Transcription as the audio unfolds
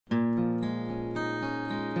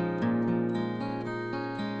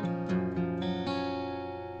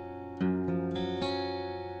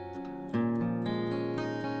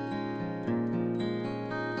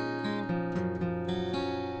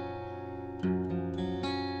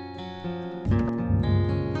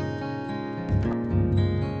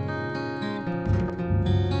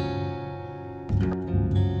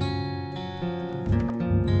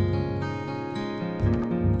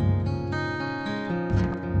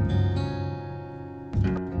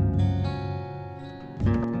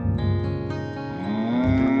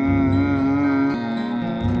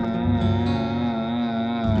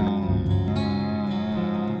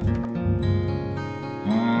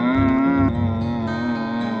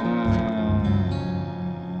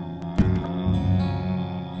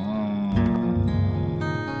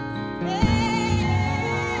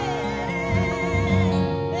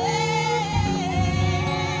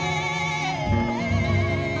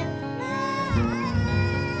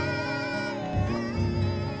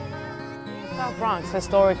Bronx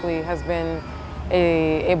historically has been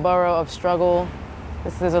a borough of struggle.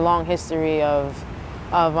 This is a long history of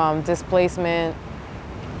displacement,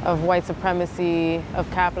 of white supremacy, of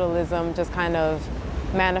capitalism, just kind of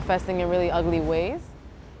manifesting in really ugly ways.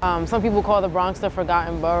 Some people call the Bronx the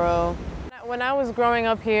forgotten borough. When I was growing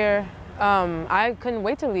up here, I couldn't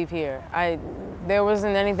wait to leave here. There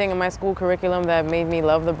wasn't anything in my school curriculum that made me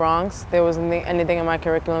love the Bronx. There wasn't anything in my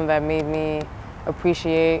curriculum that made me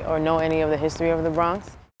appreciate or know any of the history of the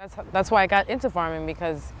Bronx. That's why I got into farming,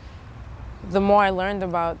 because the more I learned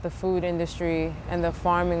about the food industry and the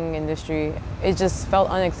farming industry, it just felt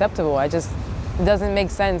unacceptable. It doesn't make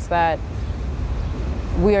sense that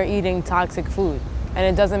we are eating toxic food. And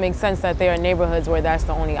it doesn't make sense that there are neighborhoods where that's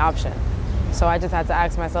the only option. So I just had to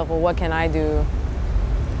ask myself, well, what can I do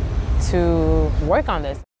to work on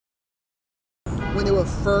this? When they were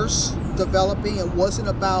first developing, it wasn't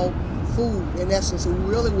about food. In essence, it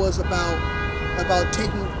really was about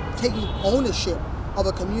taking ownership of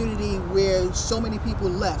a community where so many people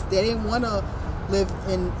left. They didn't want to live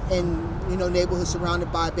in neighborhoods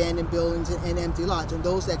surrounded by abandoned buildings and empty lots. And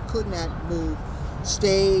those that could not move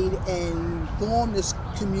stayed and formed this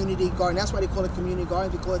community garden. That's why they call it community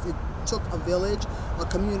garden, because it took a village, a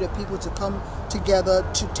community of people to come together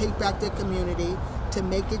to take back their community, to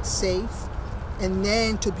make it safe, and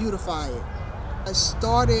then to beautify it. I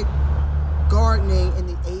started gardening in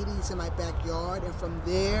the 80s in my backyard, and from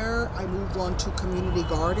there I moved on to community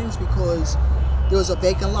gardens because there was a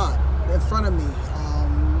vacant lot in front of me,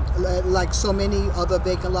 like so many other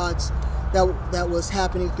vacant lots that was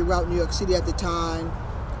happening throughout New York City at the time.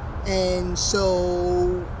 And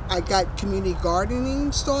so I got community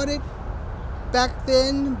gardening started back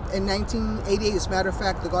then in 1988. As a matter of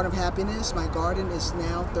fact, the Garden of Happiness, my garden is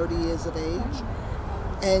now 30 years of age.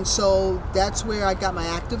 And so that's where I got my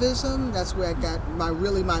activism. That's where I got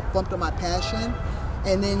bumped on my passion.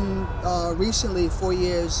 And then recently, 4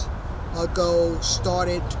 years ago,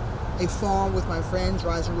 started a farm with my friends,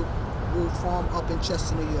 Rise and Root Farm up in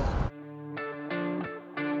Chester, New York.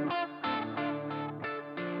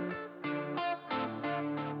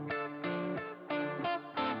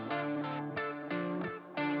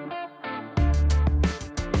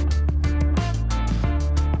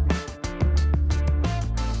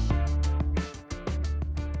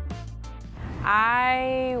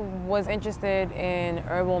 I was interested in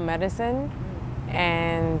herbal medicine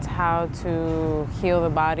and how to heal the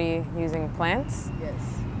body using plants.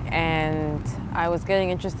 Yes. And I was getting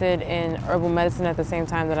interested in herbal medicine at the same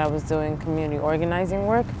time that I was doing community organizing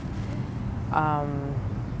work.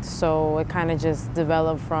 So it kind of just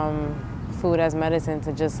developed from food as medicine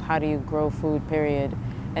to just how do you grow food, period,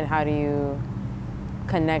 and how do you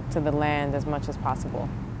connect to the land as much as possible.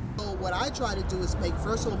 So what I try to do is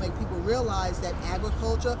first of all, make people realize that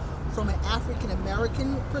agriculture from an African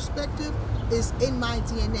American perspective is in my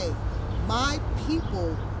DNA. My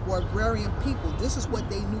people were agrarian people. This is what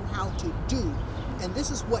they knew how to do. And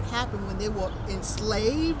this is what happened when they were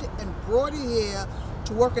enslaved and brought here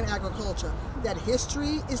to work in agriculture. That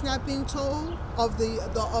history is not being told of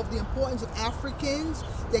the importance of Africans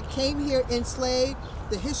that came here enslaved,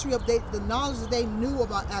 the history of the knowledge that they knew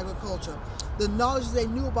about agriculture, the knowledge they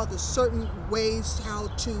knew about the certain ways how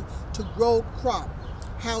to grow crop,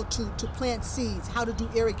 how to plant seeds, how to do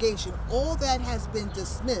irrigation. All that has been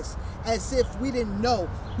dismissed as if we didn't know.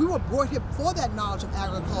 We were brought here for that knowledge of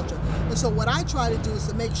agriculture. And so what I try to do is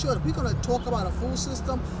to make sure that we're going to talk about a food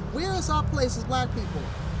system. Where is our place as black people?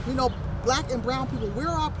 You know, black and brown people, where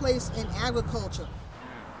are our place in agriculture?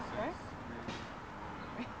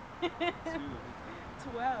 12,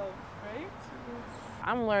 right?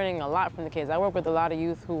 I'm learning a lot from the kids. I work with a lot of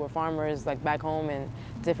youth who were farmers like back home in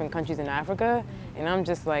different countries in Africa, and I'm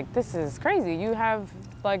just like, this is crazy. You have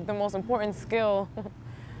like the most important skill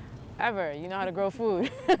ever. You know how to grow food,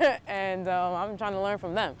 and I'm trying to learn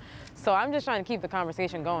from them. So I'm just trying to keep the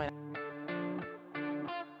conversation going.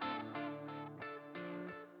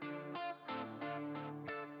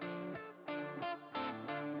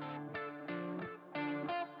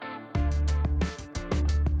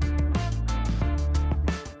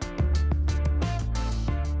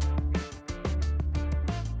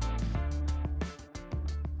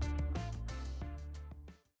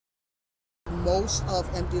 Most of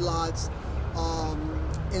empty lots,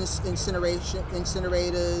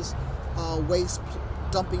 incinerators, waste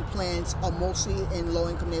dumping plants are mostly in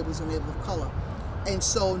low-income neighborhoods and neighborhoods of color. And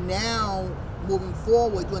so now, moving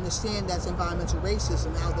forward, you understand that's environmental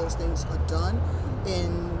racism, how those things are done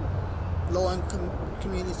in low-income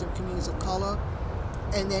communities and communities of color.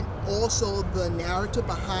 And then also the narrative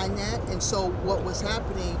behind that. And so what was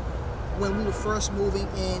happening when we were first moving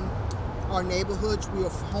in our neighborhoods. We were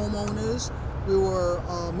homeowners. We were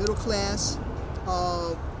middle class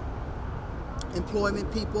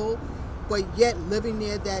employment people, but yet living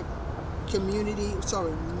near that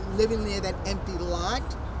living near that empty lot,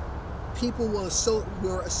 people were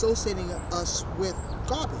associating us with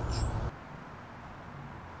garbage.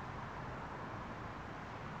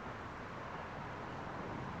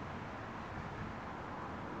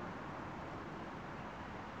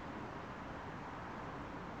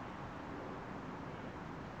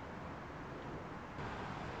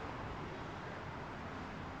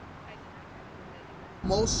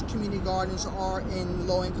 Most community gardens are in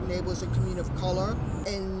low-income neighborhoods and communities of color,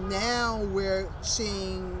 and now we're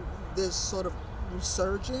seeing this sort of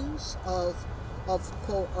resurgence of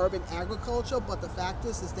quote urban agriculture. But the fact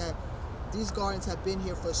is that these gardens have been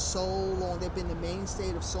here for so long. They've been the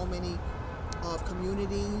mainstay of so many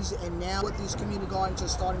communities, and now what these community gardens are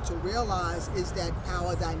starting to realize is that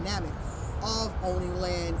power dynamic of owning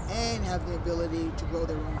land and having the ability to grow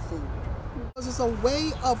their own food. It's a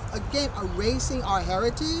way of, again, erasing our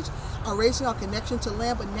heritage, erasing our connection to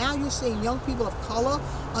land, but now you're seeing young people of color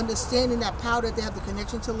understanding that power that they have, the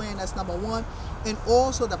connection to land, that's number one, and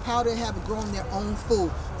also the power they have in growing their own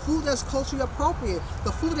food. Food that's culturally appropriate.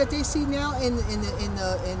 The food that they see now in the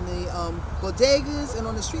bodegas and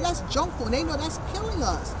on the street, that's junk food, and they know that's killing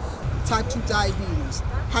us. Type 2 diabetes,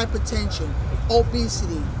 hypertension,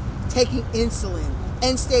 obesity, taking insulin,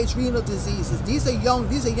 end-stage renal diseases. These are young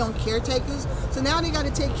caretakers. So now they got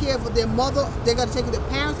to take care of their mother, they got to take care of their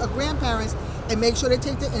parents or grandparents and make sure they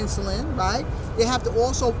take the insulin, right? They have to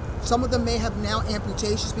also, some of them may have now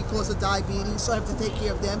amputations because of diabetes, so I have to take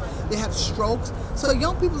care of them. They have strokes. So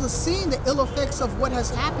young people are seeing the ill effects of what has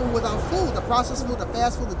happened with our food, the processed food, the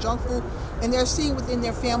fast food, the junk food, and they're seeing within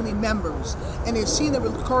their family members. And they're seeing the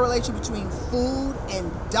correlation between food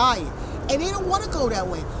and diet. And they don't want to go that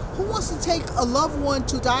way. Who wants to take a loved one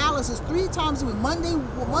to dialysis 3 times a week, Monday,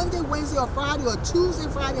 Wednesday, or Friday, or Tuesday,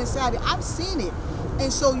 Friday, and Saturday? I've seen it.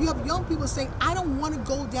 And so you have young people saying, I don't want to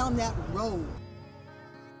go down that road.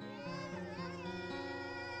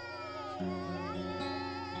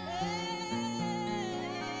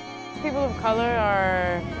 People of color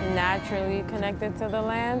are naturally connected to the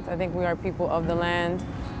land. I think we are people of the land,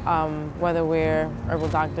 whether we're herbal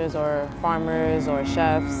doctors or farmers or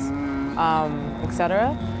chefs,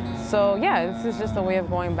 etc. So yeah, this is just a way of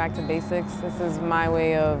going back to basics. This is my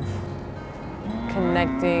way of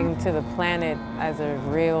connecting to the planet as a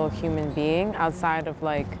real human being outside of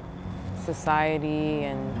like society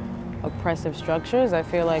and oppressive structures. I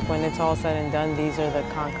feel like when it's all said and done, these are the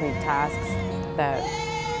concrete tasks that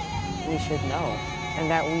we should know and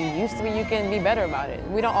that we used to be. You can be better about it.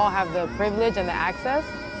 We don't all have the privilege and the access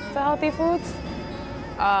to healthy foods.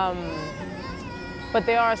 But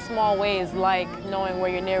there are small ways, like knowing where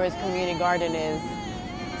your nearest community garden is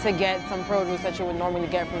to get some produce that you would normally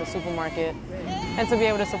get from the supermarket, and to be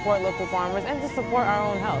able to support local farmers and to support our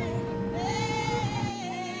own health.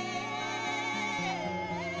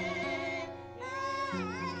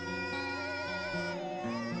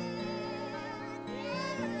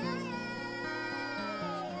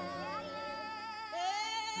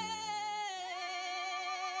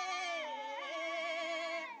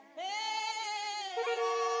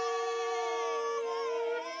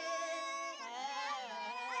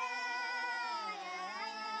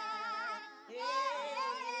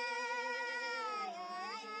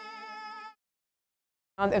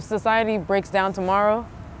 If society breaks down tomorrow,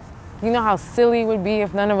 you know how silly it would be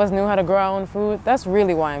if none of us knew how to grow our own food? That's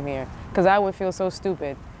really why I'm here, because I would feel so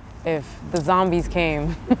stupid if the zombies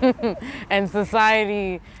came and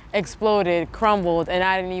society exploded, crumbled, and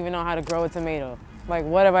I didn't even know how to grow a tomato. Like,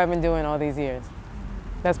 what have I been doing all these years?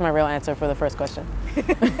 That's my real answer for the first question.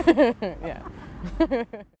 Yeah.